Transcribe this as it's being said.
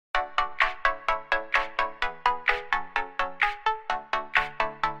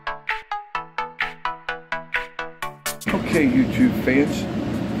Okay, YouTube fans,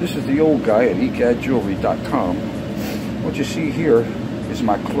 this is the old guy at EGADjewelry.com. What you see here is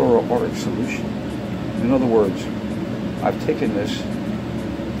my chloroauric solution. In other words, I've taken this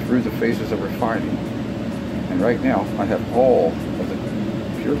through the phases of refining, and right now I have all of the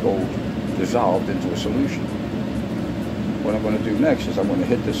pure gold dissolved into a solution. What I'm going to do next is I'm going to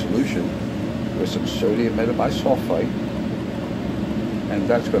hit the solution with some sodium metabisulfite, and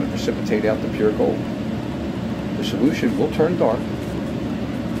that's going to precipitate out the pure gold. The solution will turn dark,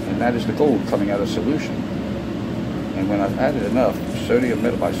 and that is the gold coming out of solution. And when I've added enough sodium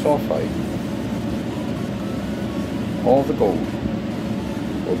metabisulfite, all the gold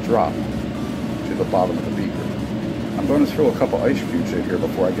will drop to the bottom of the beaker. I'm going to throw a couple ice cubes in here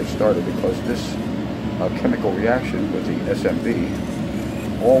before I get started, because this chemical reaction with the SMB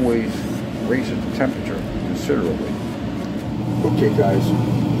always raises the temperature considerably. Okay guys,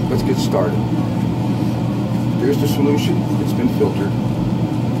 let's get started. Here's the solution. It's been filtered.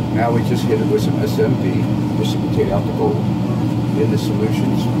 Now we just hit it with some SMB, precipitate out the gold. In the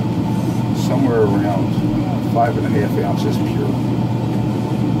solutions, somewhere around 5.5 ounces pure,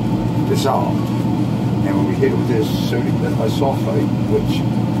 dissolved. And when we hit it with this sodium metabisulfite, which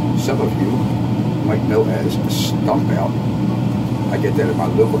some of you might know as a Stump out, I get that at my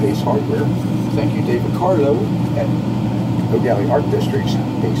local Ace Hardware. Thank you, David Carlo at O'Galley Art District's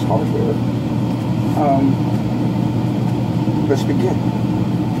Ace Hardware. Let's begin.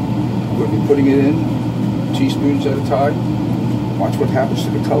 We'll be putting it in teaspoons at a time. Watch what happens to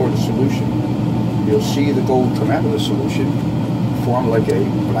the color of the solution. You'll see the gold come out of the solution, form like a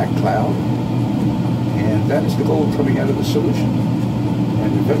black cloud, and that is the gold coming out of the solution.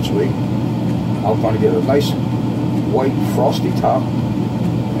 And eventually, I'm going to get a nice white frosty top,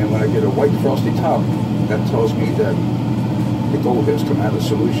 and when I get a white frosty top, that tells me that the gold has come out of the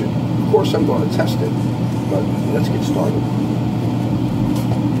solution. Of course, I'm going to test it, but let's get started.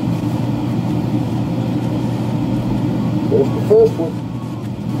 There's the first one.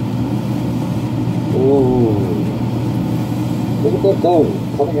 Ooh. Look at that gold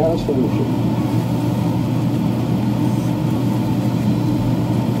coming out of solution.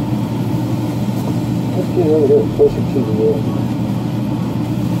 Let's get over there closer to the end.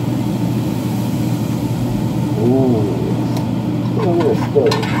 Ooh. Get a little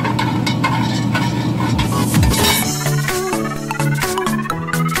stir.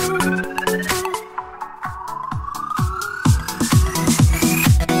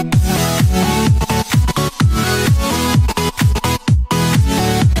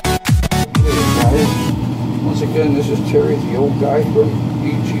 Again, this is Terry, the old guy from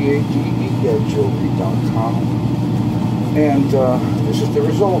EGADjewelry.com, and this is the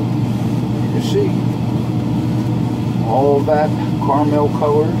result. You can see all of that caramel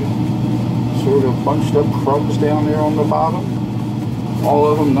colored, sort of bunched up crumbs down there on the bottom. All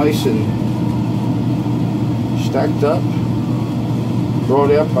of them nice and stacked up,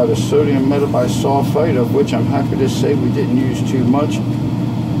 brought out by the sodium metabisulfite, of which I'm happy to say we didn't use too much,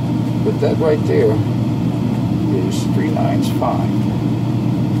 but that right there is 3 nines fine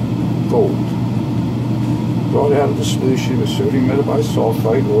gold, brought out of the solution with sodium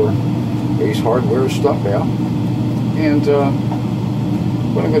metabisulfite or Ace Hardware Stump out. And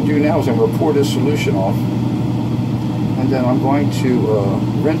what I'm going to do now is I'm going to pour this solution off, and then I'm going to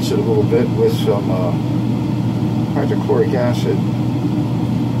rinse it a little bit with some hydrochloric acid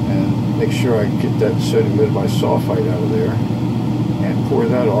and make sure I get that sodium metabisulfite out of there and pour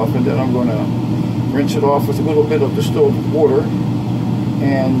that off. And then I'm going to rinse it off with a little bit of distilled water,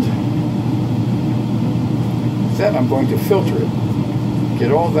 and then I'm going to filter it.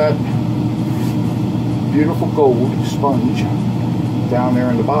 Get all that beautiful gold sponge down there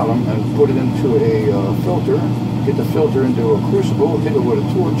in the bottom and put it into a filter. Get the filter into a crucible, hit it with a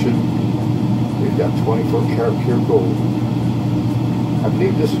torch, and we've got 24 karat pure gold. I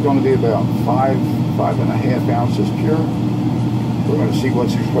believe this is going to be about 5.5 ounces pure. We're going to see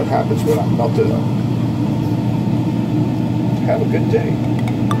what happens when I melt it up. Have a good day.